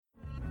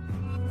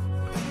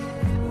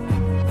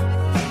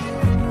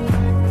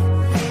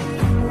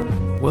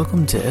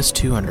Welcome to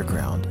S2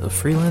 Underground, a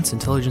freelance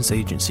intelligence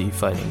agency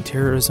fighting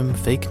terrorism,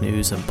 fake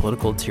news, and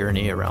political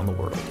tyranny around the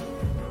world.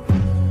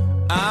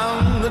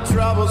 I'm the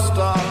trouble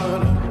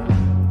starter,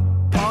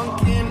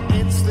 pumpkin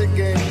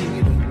instigator.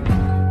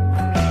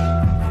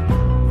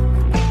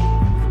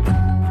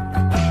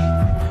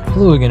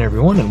 Hello again,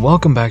 everyone, and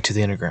welcome back to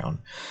the Underground.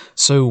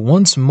 So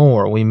once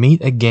more, we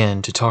meet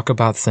again to talk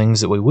about things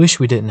that we wish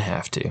we didn't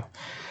have to.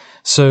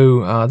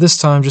 So this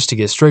time, just to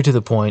get straight to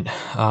the point,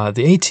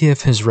 the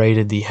ATF has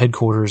raided the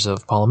headquarters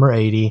of Polymer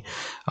 80,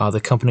 the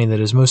company that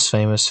is most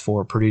famous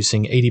for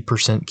producing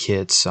 80%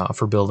 kits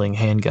for building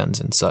handguns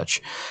and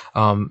such.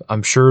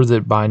 I'm sure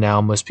that by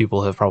now most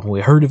people have probably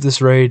heard of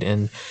this raid,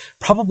 and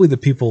probably the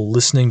people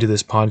listening to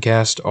this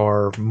podcast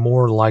are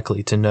more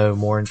likely to know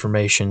more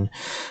information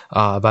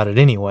about it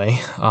anyway.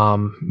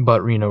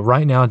 But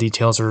right now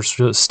details are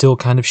still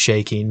kind of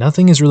shaky.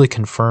 Nothing is really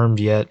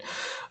confirmed yet,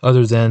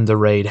 other than the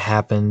raid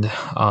happened.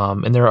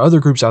 And there are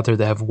other groups out there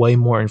that have way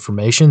more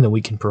information than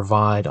we can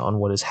provide on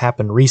what has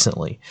happened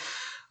recently,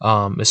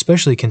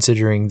 especially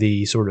considering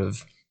the sort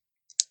of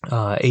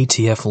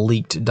ATF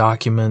leaked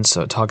documents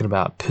talking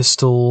about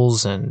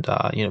pistols and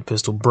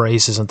pistol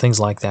braces and things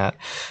like that.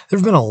 There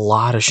have been a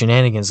lot of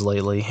shenanigans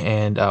lately,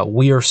 and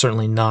we are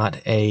certainly not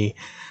a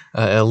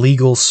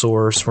legal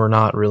source. We're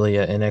not really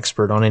an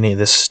expert on any of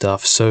this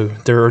stuff. So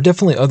there are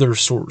definitely other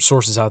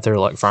sources out there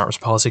like Firearms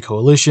Policy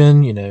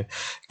Coalition,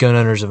 Gun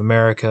Owners of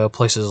America,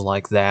 places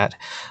like that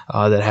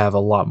that have a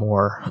lot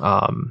more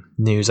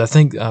news. I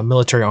think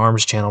Military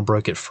Arms Channel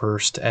broke it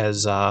first,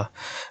 as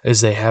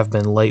they have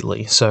been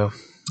lately. So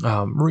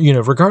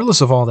regardless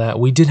of all that,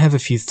 we did have a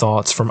few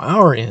thoughts from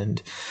our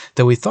end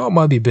that we thought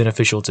might be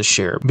beneficial to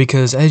share,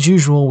 because as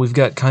usual, we've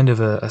got kind of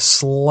a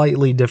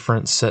slightly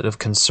different set of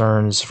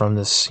concerns from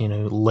this,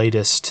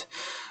 latest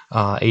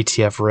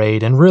ATF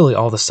raid, and really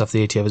all the stuff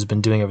the ATF has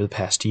been doing over the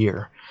past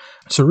year.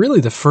 So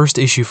really the first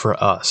issue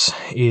for us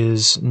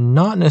is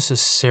not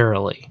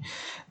necessarily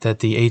that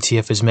the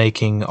ATF is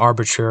making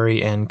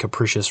arbitrary and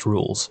capricious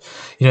rules.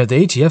 The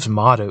ATF's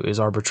motto is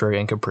arbitrary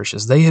and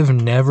capricious. They have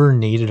never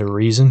needed a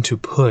reason to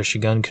push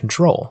gun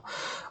control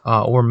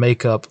or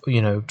make up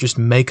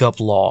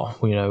law,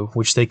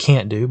 which they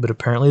can't do, but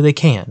apparently they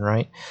can,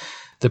 right?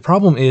 The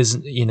problem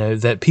is,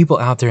 that people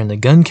out there in the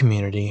gun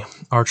community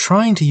are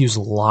trying to use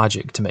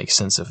logic to make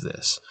sense of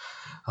this,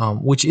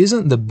 which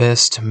isn't the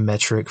best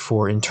metric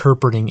for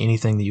interpreting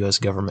anything the U.S.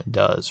 government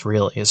does,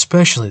 really,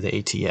 especially the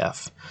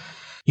ATF.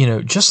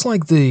 Just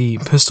like the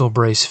pistol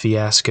brace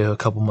fiasco a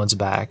couple months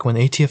back, when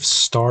the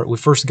ATF we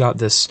first got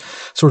this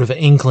sort of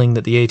inkling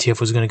that the ATF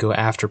was going to go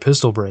after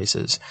pistol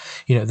braces,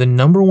 the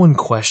number one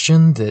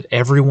question that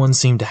everyone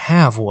seemed to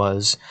have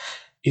was,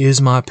 is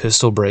my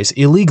pistol brace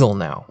illegal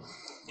now?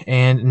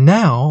 And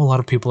now, a lot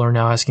of people are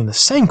now asking the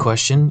same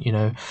question,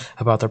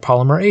 about their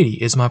Polymer 80.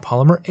 Is my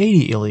Polymer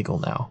 80 illegal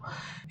now?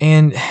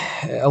 And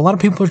a lot of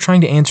people are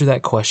trying to answer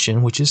that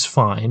question, which is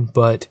fine,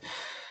 but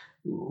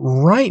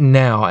right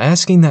now,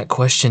 asking that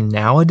question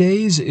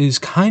nowadays is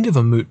kind of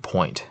a moot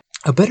point.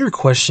 A better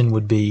question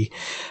would be,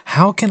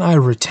 how can I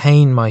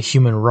retain my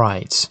human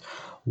rights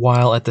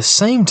while at the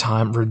same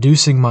time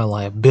reducing my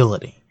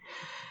liability?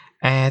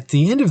 At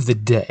the end of the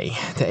day,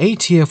 the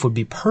ATF would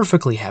be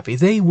perfectly happy.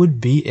 They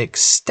would be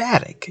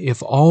ecstatic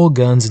if all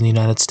guns in the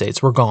United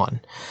States were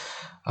gone.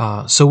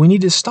 So we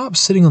need to stop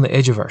sitting on the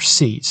edge of our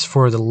seats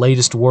for the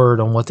latest word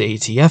on what the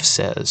ATF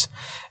says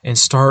and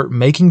start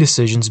making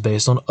decisions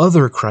based on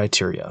other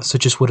criteria,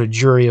 such as what a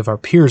jury of our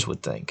peers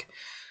would think.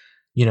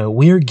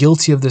 We are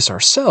guilty of this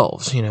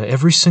ourselves.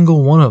 Every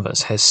single one of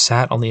us has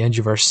sat on the edge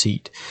of our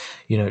seat,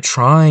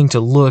 trying to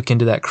look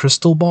into that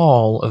crystal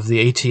ball of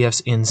the ATF's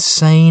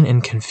insane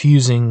and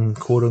confusing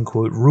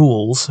quote-unquote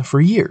rules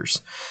for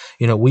years.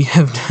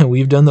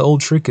 We've done the old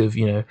trick of,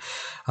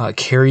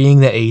 carrying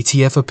the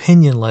ATF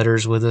opinion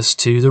letters with us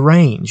to the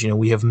range.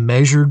 We have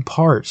measured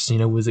parts,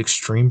 with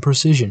extreme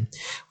precision.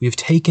 We have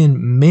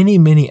taken many,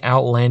 many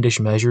outlandish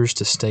measures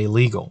to stay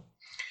legal.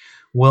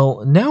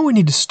 Well, now we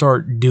need to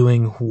start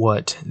doing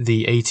what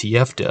the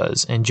ATF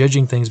does and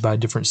judging things by a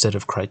different set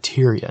of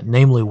criteria,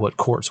 namely what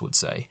courts would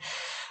say.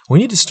 We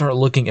need to start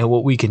looking at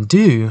what we can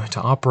do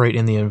to operate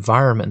in the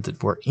environment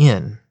that we're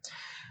in.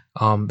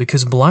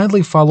 Because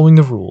blindly following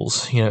the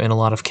rules, in a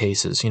lot of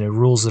cases,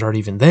 rules that aren't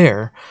even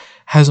there,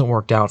 hasn't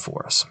worked out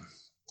for us.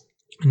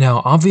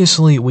 Now,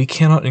 obviously, we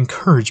cannot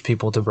encourage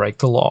people to break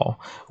the law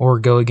or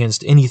go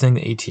against anything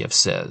the ATF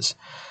says.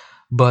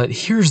 But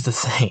here's the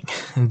thing.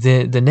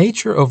 The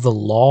nature of the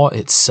law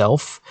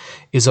itself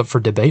is up for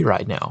debate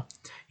right now.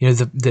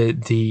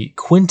 The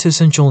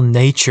quintessential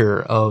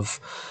nature of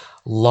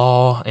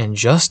law and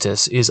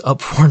justice is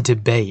up for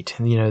debate.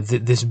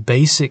 This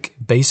basic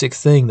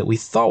thing that we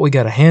thought we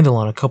got a handle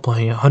on a couple of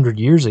 100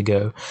 years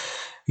ago,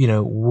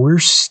 we're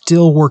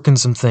still working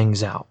some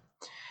things out.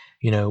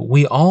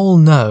 We all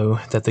know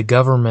that the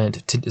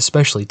government,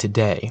 especially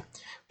today,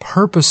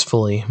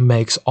 purposefully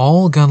makes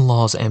all gun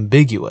laws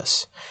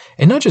ambiguous.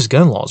 And not just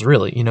gun laws,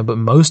 really, but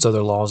most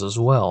other laws as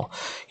well.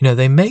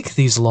 They make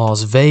these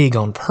laws vague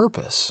on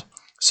purpose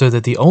so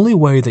that the only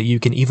way that you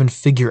can even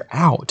figure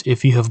out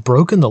if you have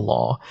broken the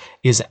law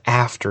is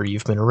after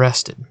you've been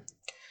arrested.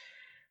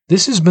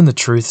 This has been the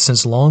truth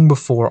since long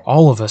before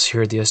all of us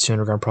here at the S2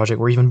 Underground Project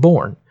were even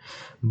born.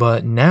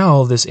 But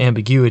now this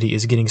ambiguity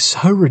is getting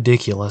so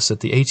ridiculous that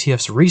the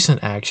ATF's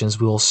recent actions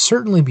will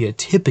certainly be a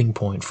tipping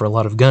point for a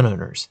lot of gun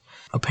owners.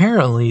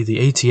 Apparently, the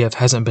ATF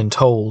hasn't been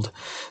told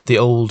the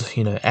old,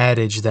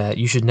 adage that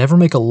you should never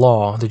make a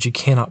law that you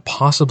cannot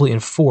possibly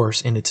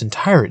enforce in its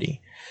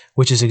entirety,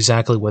 which is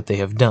exactly what they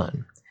have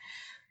done.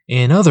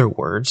 In other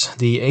words,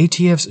 the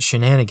ATF's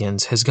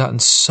shenanigans has gotten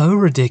so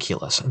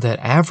ridiculous that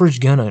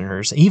average gun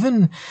owners,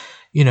 even,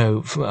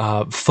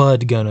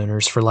 FUD gun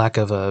owners, for lack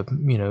of a,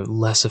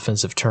 less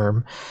offensive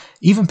term,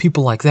 even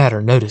people like that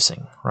are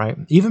noticing, right?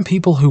 Even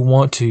people who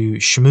want to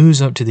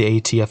schmooze up to the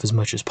ATF as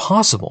much as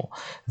possible,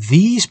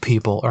 these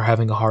people are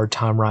having a hard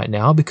time right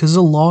now because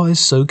the law is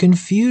so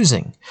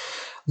confusing.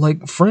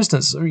 Like, for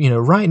instance,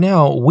 right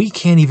now, we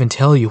can't even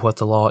tell you what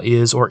the law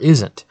is or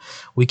isn't.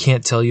 We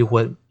can't tell you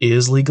what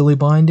is legally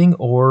binding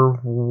or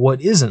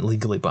what isn't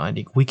legally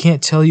binding. We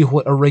can't tell you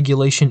what a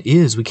regulation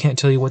is. We can't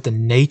tell you what the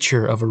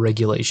nature of a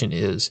regulation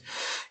is.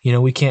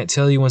 We can't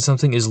tell you when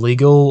something is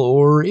legal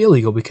or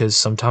illegal because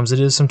sometimes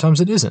it is,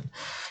 sometimes it isn't.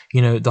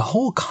 The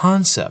whole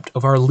concept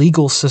of our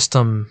legal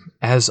system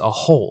as a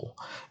whole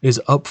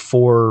is up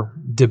for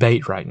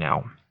debate right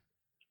now.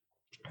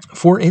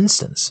 For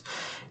instance,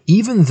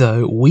 even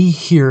though we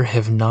here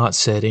have not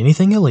said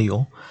anything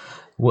illegal,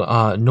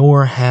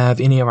 nor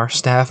have any of our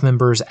staff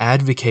members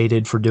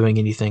advocated for doing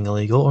anything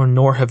illegal, or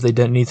nor have they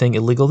done anything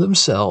illegal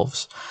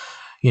themselves,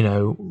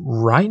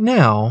 right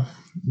now,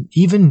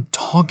 even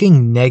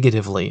talking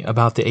negatively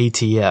about the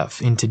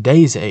ATF in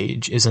today's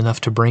age is enough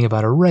to bring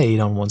about a raid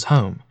on one's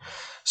home.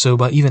 So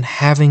by even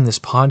having this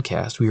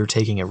podcast, we are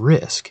taking a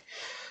risk.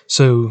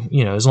 So,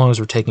 as long as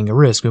we're taking a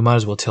risk, we might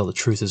as well tell the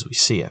truth as we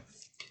see it.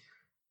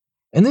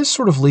 And this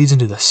sort of leads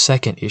into the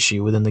second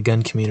issue within the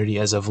gun community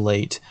as of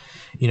late.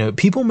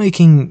 People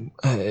making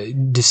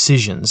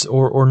decisions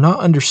or not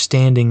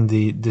understanding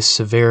the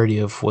severity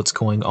of what's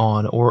going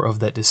on or of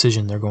that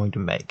decision they're going to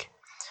make.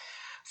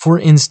 For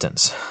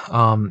instance,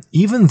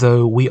 even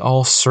though we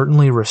all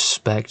certainly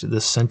respect the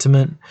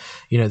sentiment,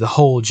 the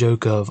whole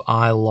joke of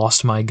I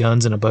lost my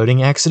guns in a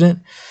boating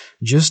accident,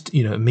 just,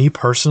 me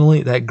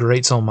personally, that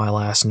grates on my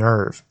last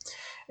nerve.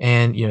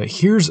 And,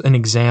 here's an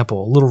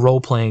example, a little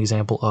role-playing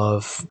example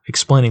of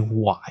explaining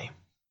why.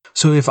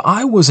 So if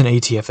I was an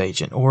ATF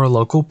agent or a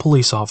local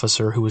police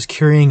officer who was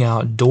carrying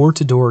out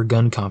door-to-door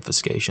gun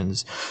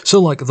confiscations, so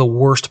like the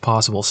worst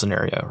possible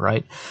scenario,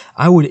 right?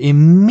 I would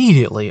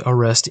immediately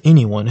arrest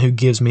anyone who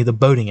gives me the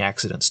boating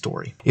accident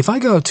story. If I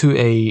go to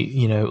a,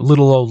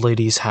 little old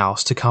lady's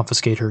house to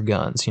confiscate her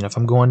guns, if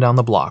I'm going down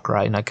the block,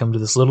 right, and I come to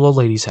this little old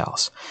lady's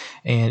house,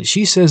 and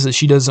she says that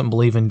she doesn't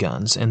believe in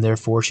guns, and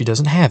therefore she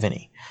doesn't have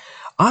any,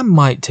 I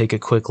might take a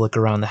quick look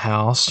around the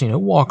house,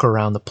 walk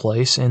around the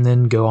place, and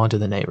then go on to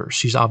the neighbors.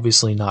 She's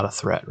obviously not a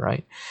threat,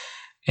 right?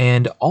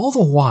 And all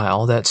the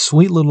while, that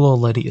sweet little old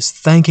lady is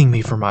thanking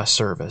me for my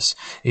service,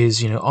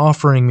 is,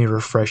 offering me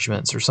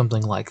refreshments or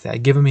something like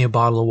that, giving me a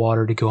bottle of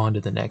water to go on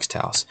to the next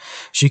house.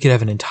 She could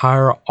have an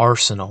entire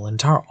arsenal, an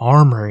entire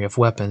armory of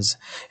weapons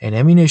and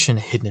ammunition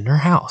hidden in her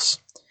house.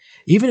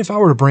 Even if I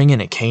were to bring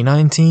in a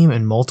canine team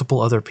and multiple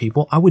other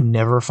people, I would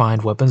never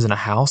find weapons in a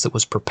house that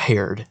was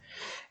prepared.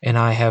 And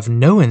I have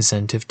no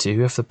incentive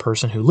to if the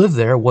person who lived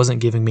there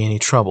wasn't giving me any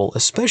trouble,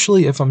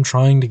 especially if I'm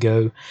trying to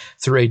go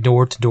through a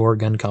door-to-door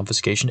gun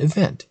confiscation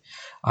event.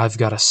 I've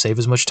got to save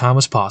as much time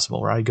as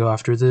possible, right? Go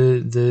after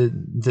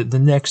the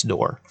next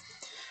door.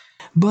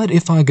 But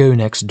if I go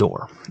next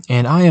door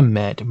and I am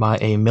met by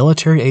a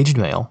military-aged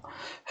male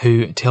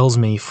who tells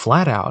me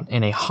flat out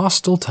in a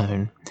hostile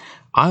tone,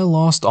 I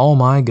lost all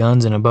my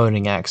guns in a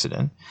boating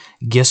accident,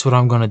 guess what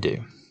I'm going to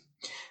do?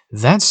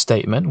 That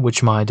statement,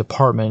 which my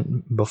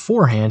department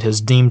beforehand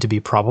has deemed to be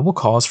probable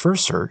cause for a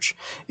search,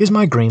 is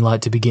my green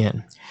light to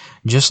begin.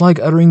 Just like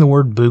uttering the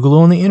word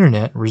boogaloo on the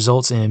internet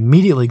results in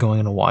immediately going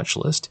on a watch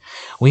list,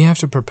 we have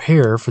to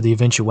prepare for the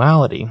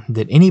eventuality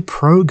that any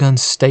pro-gun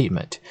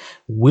statement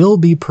will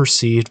be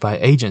perceived by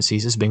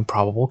agencies as being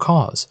probable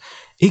cause.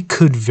 It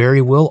could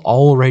very well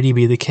already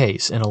be the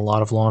case in a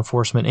lot of law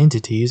enforcement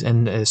entities,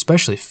 and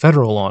especially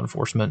federal law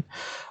enforcement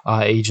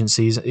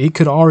agencies. It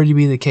could already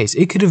be the case.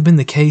 It could have been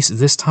the case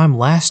this time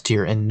last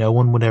year, and no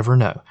one would ever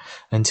know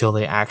until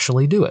they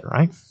actually do it,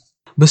 right?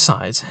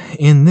 Besides,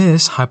 in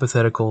this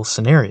hypothetical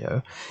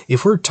scenario,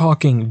 if we're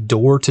talking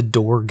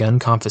door-to-door gun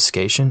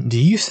confiscation, do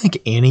you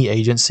think any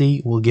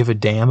agency will give a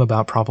damn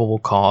about probable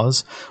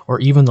cause or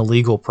even the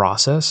legal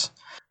process?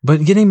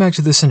 But getting back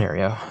to the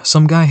scenario,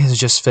 some guy has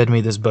just fed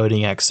me this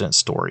boating accident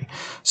story,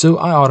 so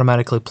I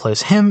automatically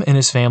place him and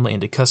his family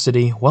into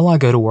custody while I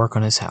go to work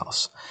on his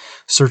house.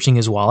 Searching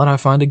his wallet, I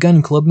find a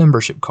gun club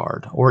membership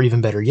card, or even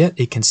better yet,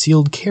 a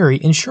concealed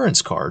carry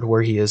insurance card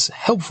where he has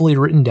helpfully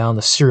written down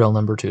the serial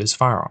number to his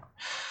firearm,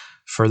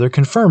 further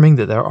confirming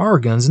that there are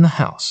guns in the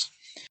house.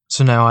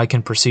 So now I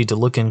can proceed to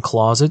look in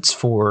closets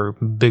for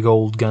big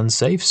old gun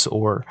safes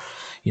or,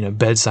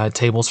 bedside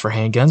tables for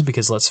handguns,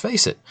 because let's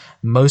face it,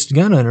 most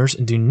gun owners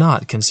do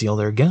not conceal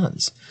their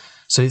guns.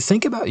 So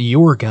think about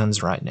your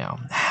guns right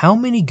now. How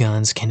many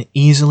guns can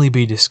easily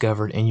be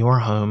discovered in your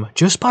home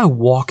just by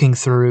walking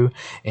through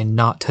and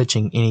not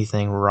touching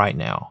anything right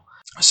now?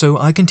 So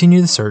I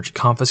continue the search,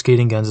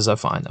 confiscating guns as I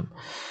find them.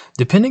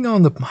 Depending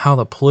on how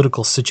the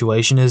political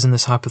situation is in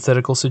this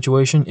hypothetical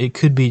situation, it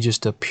could be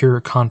just a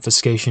pure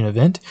confiscation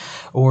event,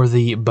 or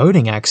the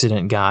boating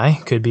accident guy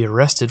could be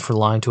arrested for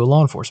lying to a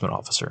law enforcement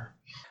officer.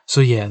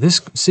 So yeah, this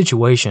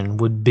situation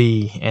would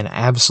be an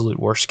absolute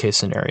worst case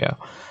scenario.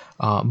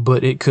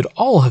 But it could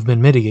all have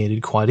been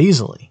mitigated quite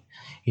easily,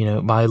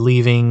 by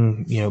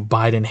leaving,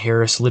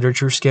 Biden-Harris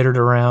literature scattered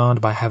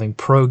around, by having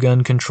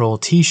pro-gun control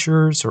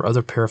t-shirts or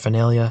other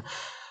paraphernalia.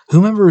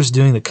 Whomever is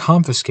doing the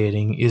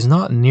confiscating is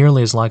not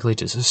nearly as likely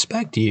to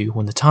suspect you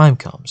when the time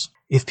comes.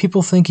 If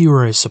people think you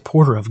are a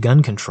supporter of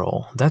gun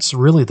control, that's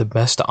really the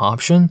best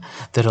option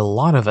that a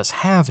lot of us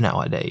have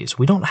nowadays.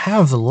 We don't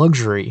have the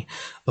luxury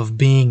of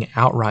being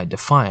outright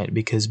defiant,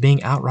 because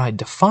being outright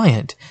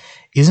defiant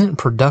isn't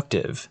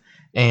productive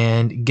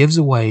and gives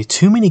away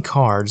too many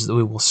cards that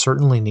we will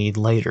certainly need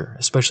later,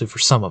 especially for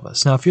some of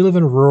us. Now, if you live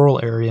in a rural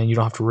area and you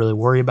don't have to really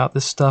worry about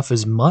this stuff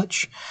as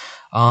much,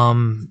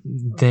 then,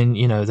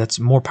 that's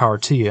more power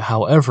to you.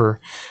 However,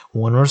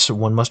 one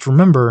must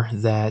remember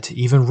that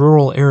even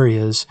rural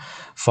areas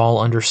fall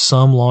under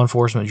some law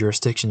enforcement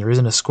jurisdiction. There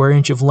isn't a square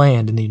inch of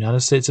land in the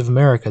United States of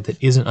America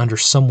that isn't under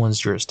someone's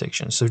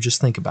jurisdiction. So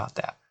just think about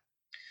that.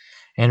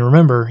 And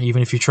remember,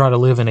 even if you try to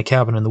live in a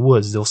cabin in the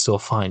woods, they'll still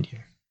find you.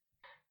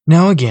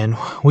 Now again,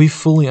 we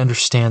fully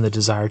understand the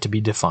desire to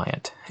be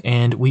defiant,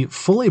 and we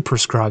fully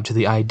prescribe to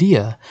the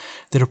idea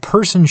that a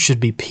person should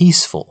be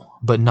peaceful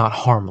but not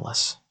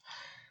harmless.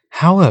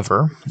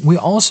 However, we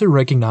also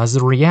recognize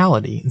the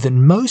reality that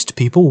most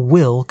people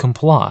will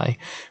comply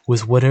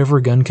with whatever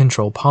gun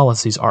control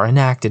policies are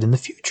enacted in the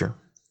future.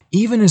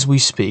 Even as we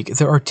speak,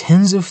 there are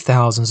tens of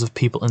thousands of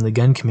people in the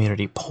gun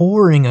community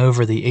poring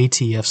over the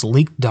ATF's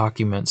leaked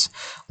documents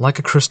like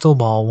a crystal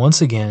ball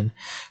once again,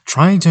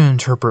 trying to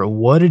interpret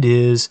what it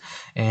is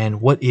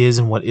and what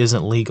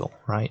isn't legal,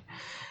 right?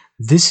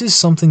 This is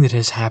something that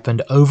has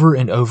happened over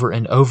and over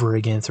and over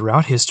again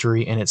throughout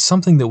history, and it's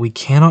something that we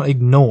cannot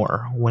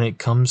ignore when it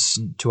comes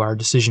to our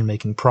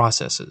decision-making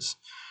processes.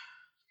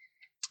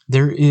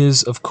 There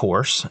is, of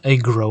course, a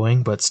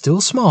growing but still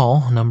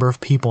small number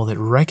of people that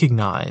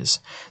recognize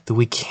that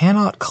we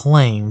cannot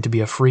claim to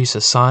be a free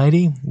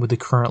society with the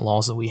current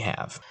laws that we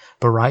have.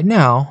 But right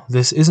now,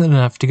 this isn't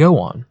enough to go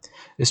on,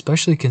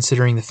 especially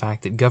considering the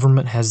fact that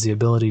government has the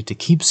ability to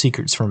keep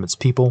secrets from its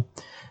people,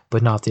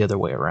 but not the other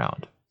way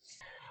around.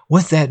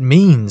 What that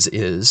means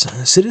is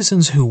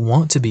citizens who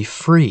want to be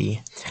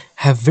free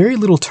have very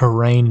little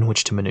terrain in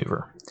which to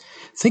maneuver.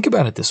 Think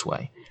about it this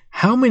way.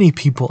 How many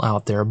people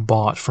out there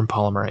bought from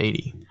Polymer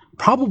 80?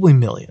 Probably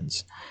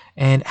millions.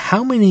 And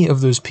how many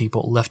of those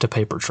people left a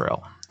paper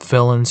trail?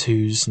 Felons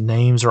whose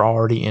names are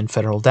already in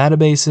federal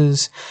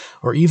databases,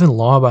 or even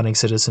law-abiding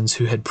citizens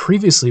who had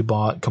previously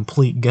bought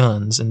complete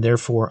guns and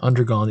therefore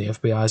undergone the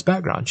FBI's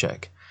background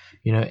check.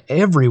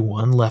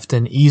 Everyone left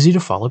an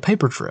easy-to-follow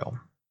paper trail.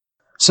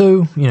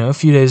 So, a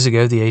few days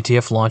ago, the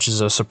ATF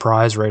launches a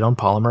surprise raid on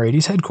Polymer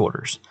 80's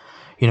headquarters.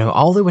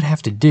 All they would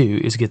have to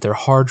do is get their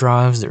hard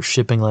drives, their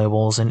shipping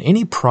labels, and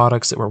any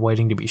products that were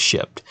waiting to be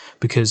shipped.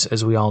 Because,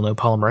 as we all know,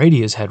 Polymer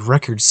 80 has had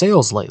record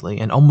sales lately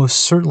and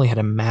almost certainly had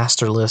a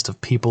master list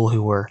of people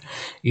who were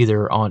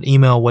either on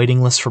email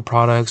waiting lists for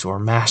products or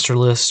master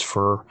lists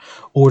for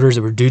orders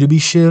that were due to be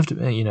shipped.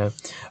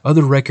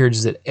 Other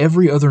records that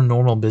every other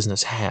normal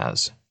business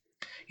has.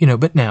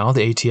 But now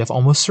the ATF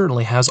almost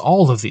certainly has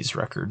all of these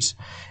records,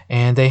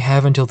 and they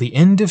have until the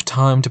end of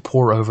time to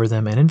pore over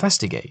them and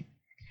investigate.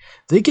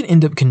 They could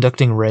end up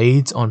conducting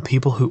raids on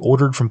people who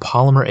ordered from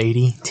Polymer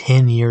 80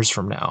 10 years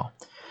from now.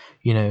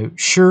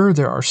 Sure,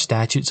 there are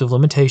statutes of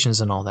limitations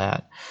and all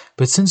that,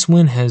 but since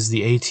when has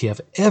the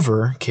ATF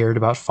ever cared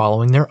about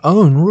following their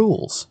own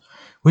rules?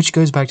 Which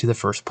goes back to the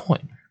first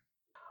point.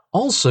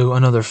 Also,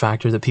 another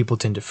factor that people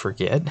tend to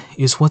forget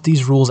is what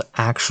these rules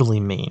actually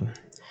mean.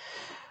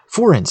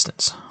 For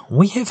instance,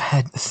 we have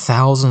had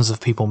thousands of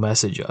people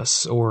message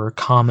us or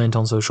comment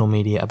on social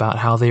media about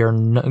how they are,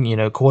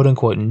 quote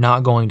unquote,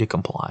 not going to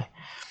comply.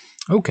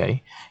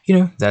 Okay,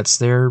 that's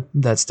their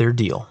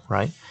deal,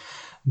 right?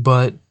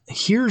 But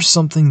here's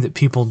something that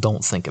people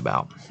don't think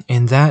about,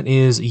 and that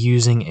is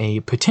using a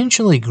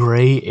potentially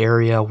gray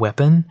area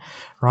weapon,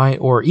 right?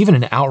 Or even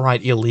an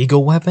outright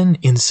illegal weapon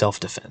in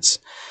self-defense.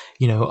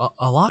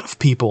 A lot of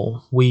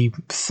people, we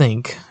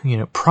think,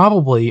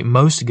 probably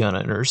most gun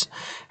owners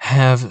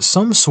have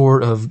some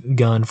sort of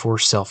gun for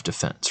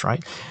self-defense,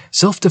 right?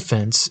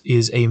 Self-defense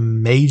is a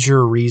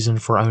major reason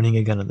for owning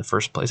a gun in the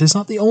first place. It's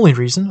not the only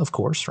reason, of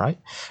course, right?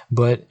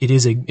 But it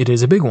is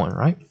a big one,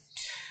 right?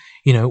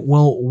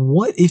 Well,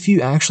 what if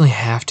you actually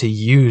have to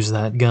use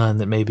that gun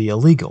that may be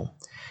illegal?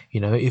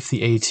 If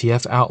the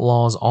ATF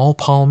outlaws all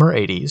Polymer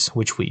 80s,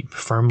 which we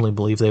firmly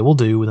believe they will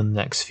do within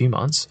the next few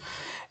months,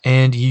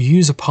 and you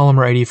use a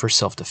polymer 80 for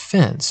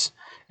self-defense,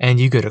 and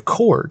you go to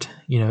court,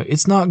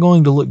 it's not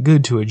going to look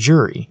good to a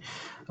jury,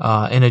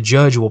 and a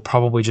judge will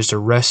probably just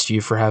arrest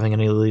you for having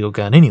an illegal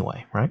gun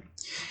anyway, right?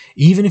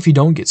 Even if you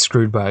don't get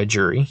screwed by a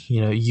jury,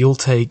 you'll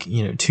take,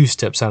 2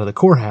 steps out of the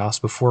courthouse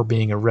before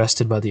being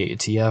arrested by the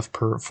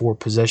ATF for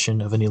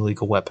possession of an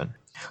illegal weapon.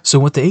 So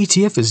what the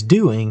ATF is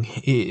doing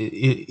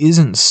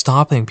isn't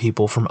stopping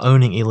people from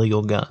owning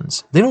illegal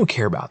guns. They don't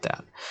care about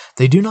that.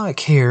 They do not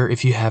care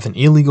if you have an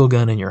illegal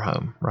gun in your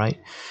home, right?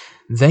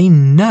 They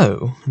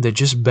know that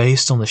just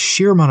based on the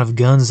sheer amount of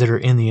guns that are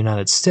in the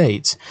United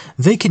States,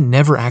 they can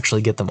never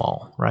actually get them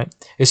all, right?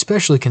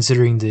 Especially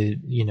considering the,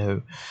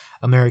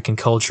 American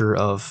culture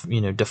of,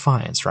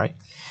 defiance, right?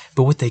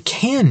 But what they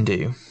can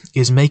do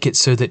is make it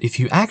so that if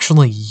you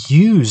actually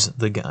use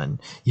the gun,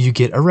 you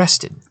get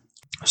arrested.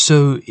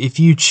 So if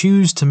you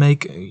choose to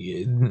make,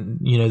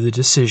 the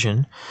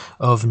decision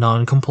of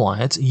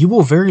non-compliance, you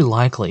will very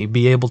likely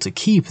be able to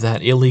keep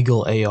that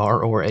illegal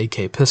AR or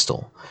AK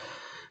pistol.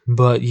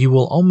 But you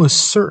will almost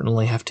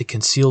certainly have to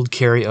concealed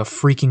carry a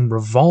freaking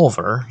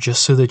revolver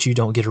just so that you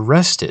don't get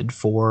arrested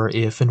for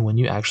if and when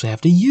you actually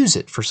have to use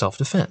it for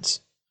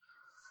self-defense.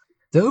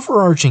 The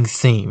overarching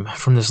theme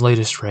from this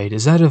latest raid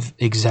is that of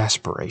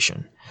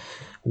exasperation.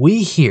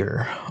 We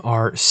here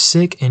are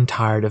sick and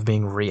tired of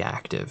being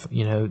reactive.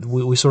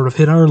 We sort of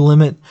hit our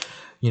limit,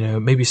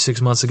 maybe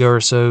 6 months ago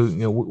or so.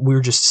 We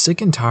were just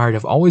sick and tired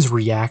of always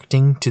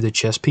reacting to the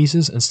chess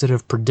pieces instead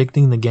of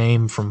predicting the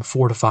game from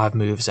 4 to 5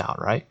 moves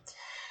out, right?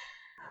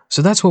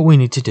 So that's what we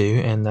need to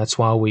do, and that's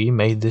why we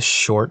made this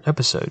short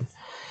episode.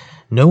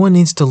 No one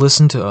needs to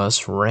listen to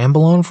us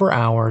ramble on for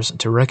hours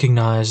to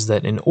recognize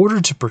that in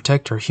order to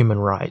protect our human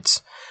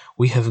rights,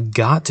 we have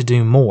got to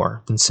do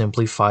more than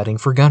simply fighting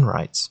for gun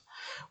rights.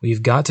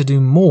 We've got to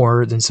do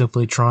more than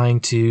simply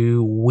trying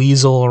to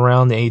weasel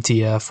around the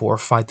ATF or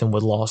fight them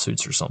with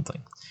lawsuits or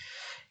something.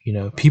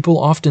 People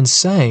often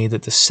say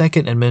that the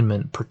Second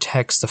Amendment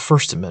protects the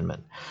First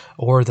Amendment,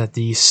 or that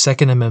the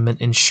Second Amendment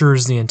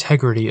ensures the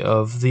integrity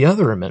of the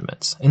other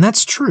amendments, and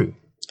that's true.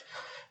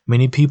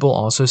 Many people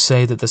also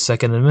say that the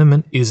Second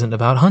Amendment isn't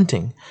about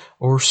hunting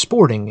or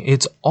sporting.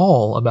 It's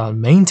all about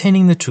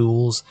maintaining the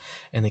tools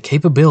and the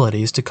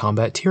capabilities to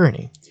combat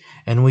tyranny,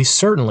 and we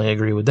certainly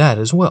agree with that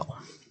as well.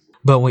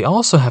 But we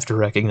also have to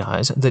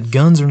recognize that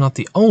guns are not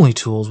the only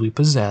tools we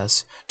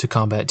possess to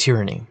combat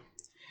tyranny.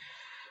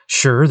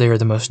 Sure, they are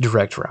the most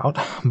direct route,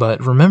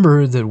 but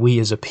remember that we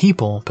as a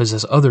people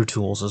possess other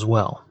tools as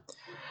well.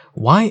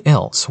 Why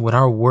else would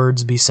our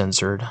words be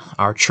censored,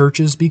 our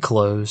churches be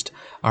closed,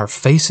 our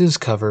faces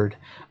covered,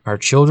 our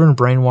children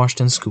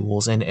brainwashed in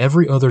schools, and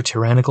every other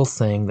tyrannical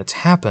thing that's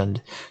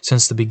happened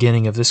since the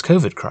beginning of this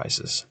COVID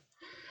crisis?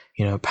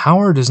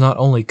 Power does not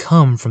only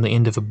come from the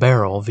end of a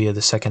barrel via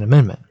the Second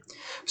Amendment.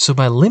 So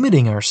by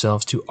limiting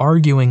ourselves to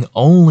arguing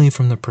only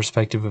from the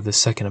perspective of the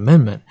Second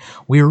Amendment,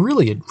 we are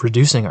really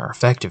reducing our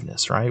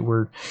effectiveness, right?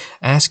 We're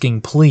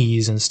asking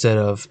please instead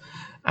of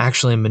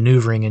actually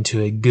maneuvering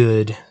into a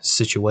good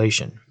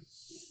situation.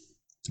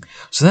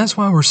 So that's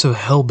why we're so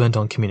hell-bent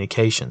on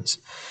communications.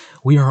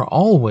 We are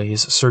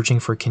always searching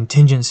for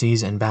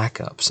contingencies and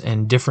backups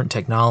and different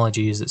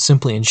technologies that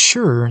simply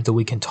ensure that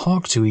we can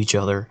talk to each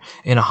other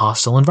in a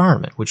hostile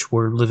environment, which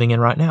we're living in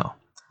right now.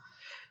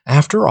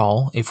 After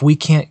all, if we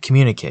can't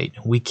communicate,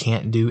 we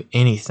can't do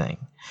anything.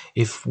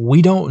 If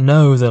we don't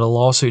know that a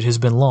lawsuit has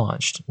been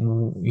launched,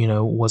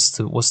 what's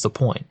the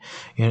point?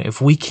 If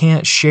we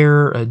can't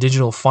share a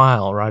digital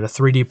file, right, a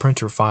 3D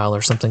printer file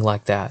or something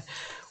like that,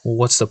 well,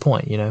 what's the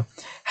point?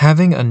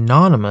 Having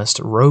anonymous,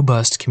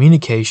 robust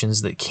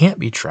communications that can't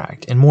be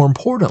tracked, and more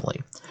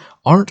importantly,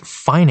 aren't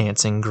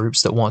financing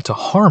groups that want to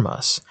harm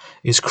us,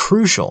 is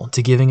crucial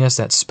to giving us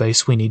that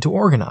space we need to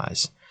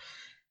organize.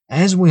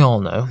 As we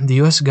all know, the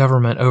U.S.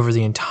 government over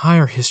the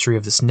entire history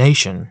of this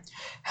nation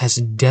has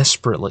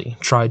desperately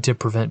tried to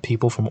prevent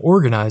people from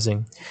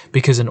organizing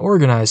because an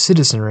organized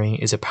citizenry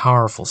is a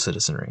powerful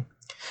citizenry.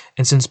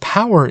 And since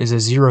power is a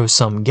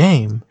zero-sum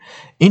game,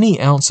 any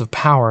ounce of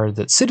power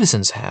that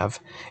citizens have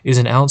is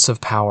an ounce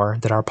of power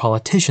that our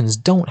politicians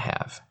don't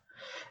have.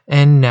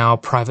 And now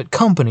private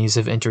companies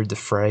have entered the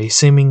fray,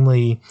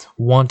 seemingly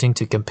wanting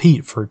to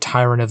compete for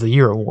Tyrant of the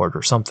Year award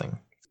or something.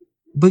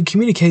 But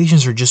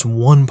communications are just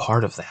one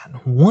part of that,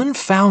 one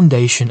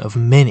foundation of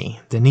many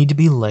that need to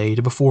be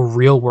laid before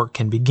real work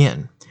can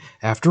begin.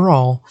 After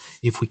all,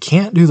 if we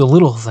can't do the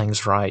little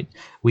things right,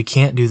 we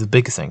can't do the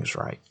big things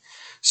right.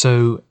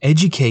 So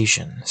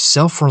education,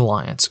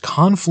 self-reliance,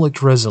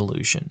 conflict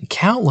resolution,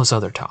 countless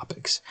other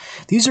topics.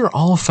 These are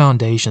all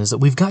foundations that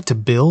we've got to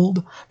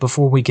build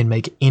before we can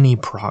make any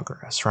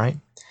progress, right?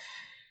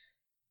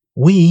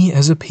 We,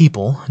 as a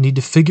people, need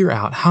to figure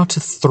out how to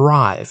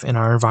thrive in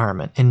our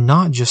environment and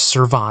not just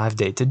survive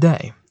day to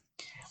day.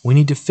 We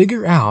need to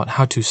figure out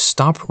how to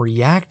stop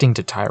reacting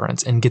to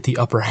tyrants and get the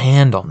upper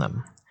hand on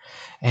them.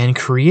 And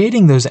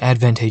creating those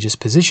advantageous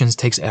positions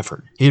takes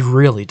effort. It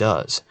really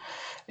does.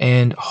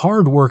 And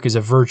hard work is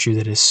a virtue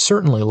that is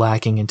certainly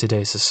lacking in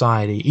today's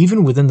society,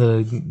 even within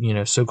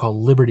the, so-called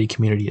liberty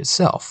community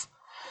itself.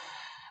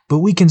 But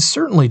we can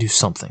certainly do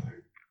something.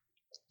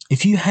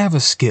 If you have a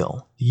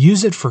skill,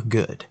 use it for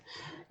good.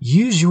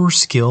 Use your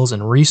skills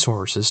and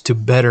resources to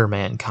better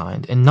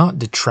mankind and not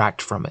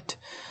detract from it.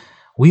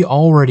 We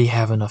already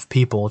have enough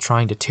people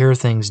trying to tear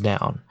things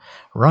down.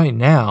 Right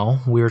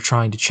now, we are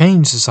trying to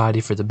change society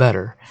for the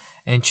better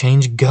and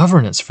change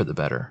governance for the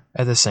better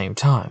at the same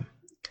time.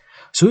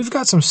 So we've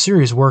got some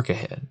serious work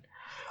ahead.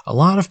 A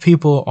lot of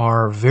people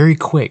are very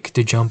quick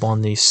to jump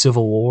on the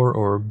Civil War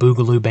or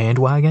Boogaloo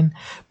bandwagon,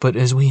 but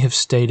as we have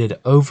stated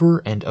over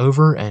and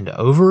over and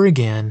over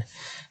again,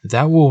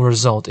 that will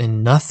result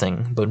in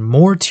nothing but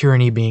more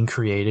tyranny being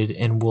created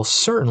and will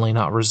certainly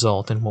not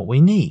result in what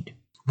we need.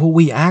 What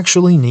we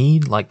actually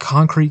need, like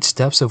concrete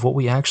steps of what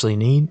we actually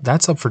need,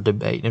 that's up for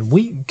debate. And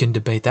we can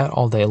debate that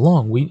all day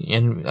long.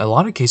 In a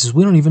lot of cases,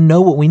 we don't even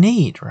know what we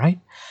need, right?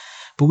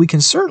 But we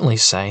can certainly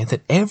say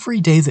that every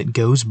day that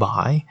goes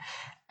by,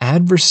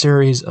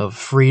 adversaries of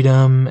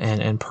freedom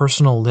and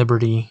personal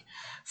liberty,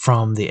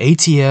 from the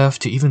ATF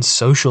to even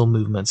social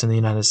movements in the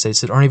United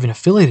States that aren't even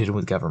affiliated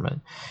with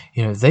government,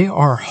 they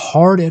are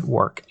hard at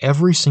work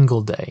every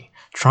single day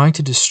trying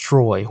to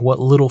destroy what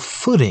little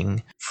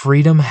footing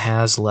freedom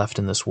has left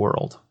in this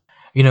world.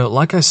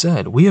 Like I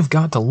said, we have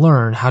got to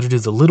learn how to do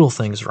the little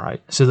things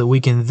right so that we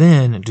can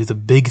then do the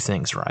big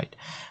things right.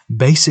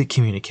 Basic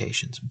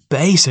communications,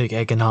 basic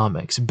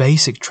economics,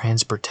 basic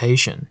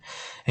transportation,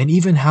 and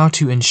even how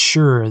to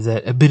ensure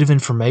that a bit of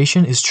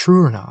information is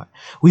true or not.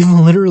 We've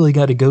literally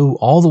got to go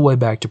all the way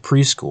back to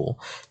preschool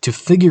to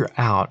figure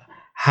out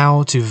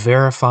how to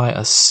verify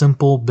a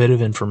simple bit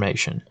of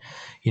information.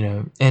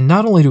 And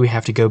not only do we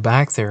have to go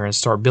back there and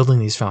start building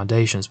these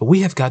foundations, but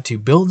we have got to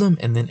build them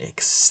and then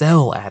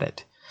excel at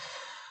it.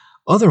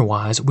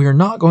 Otherwise, we are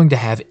not going to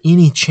have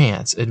any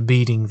chance at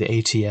beating the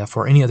ATF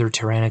or any other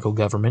tyrannical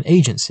government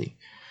agency.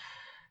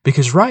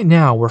 Because right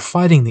now, we're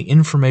fighting the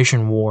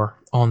information war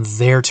on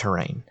their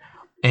terrain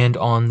and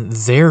on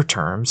their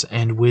terms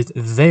and with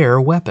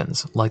their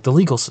weapons, like the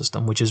legal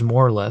system, which is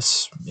more or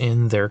less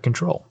in their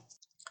control.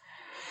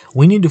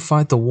 We need to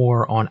fight the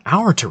war on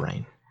our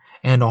terrain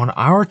and on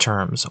our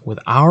terms with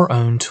our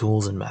own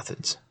tools and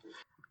methods.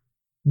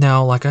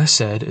 Now, like I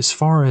said, as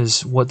far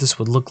as what this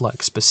would look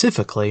like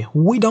specifically,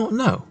 we don't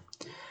know.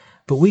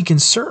 But we can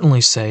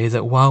certainly say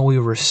that while we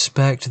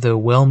respect the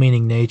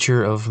well-meaning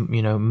nature of,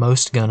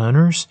 most gun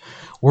owners,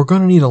 we're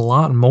going to need a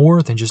lot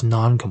more than just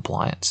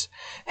non-compliance.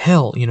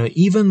 Hell,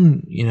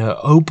 even,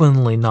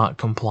 openly not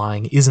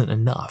complying isn't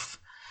enough.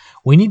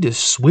 We need to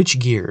switch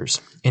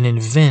gears and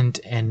invent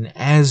an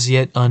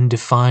as-yet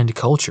undefined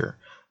culture,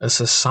 a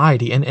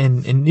society, and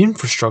an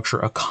infrastructure,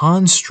 a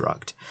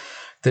construct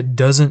that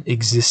doesn't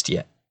exist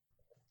yet.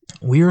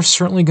 We are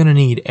certainly going to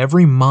need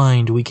every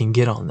mind we can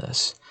get on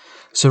this.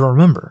 So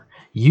remember,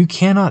 you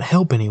cannot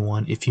help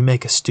anyone if you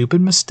make a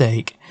stupid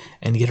mistake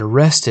and get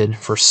arrested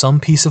for some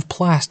piece of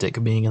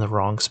plastic being in the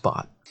wrong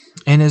spot.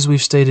 And as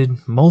we've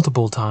stated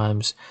multiple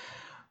times,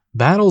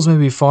 battles may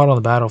be fought on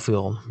the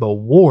battlefield, but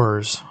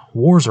wars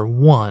are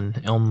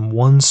won on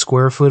 1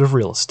 square foot of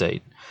real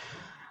estate.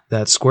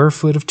 That square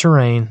foot of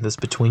terrain that's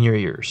between your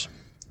ears.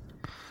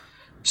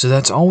 So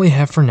that's all we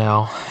have for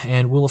now,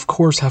 and we'll of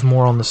course have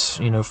more on this,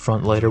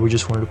 front later. We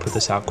just wanted to put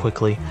this out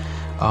quickly.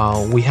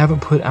 We haven't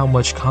put out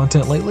much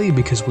content lately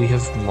because we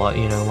have,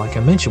 like I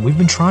mentioned, we've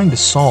been trying to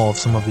solve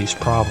some of these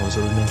problems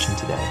that we mentioned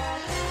today.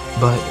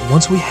 But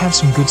once we have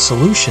some good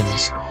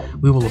solutions,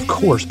 we will of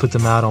course put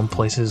them out on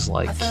places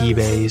like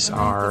Keybase,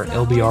 our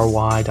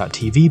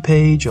lbry.tv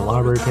page, a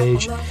library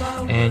page,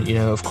 and,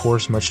 of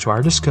course, much to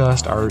our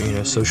disgust, our,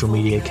 social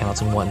media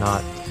accounts and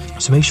whatnot.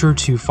 So make sure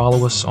to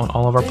follow us on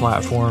all of our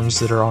platforms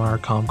that are on our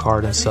com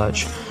card and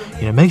such.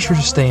 Make sure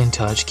to stay in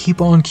touch,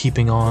 keep on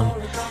keeping on,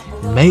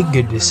 make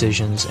good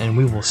decisions, and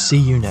we will see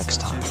you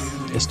next time.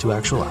 It's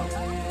 2Actual out.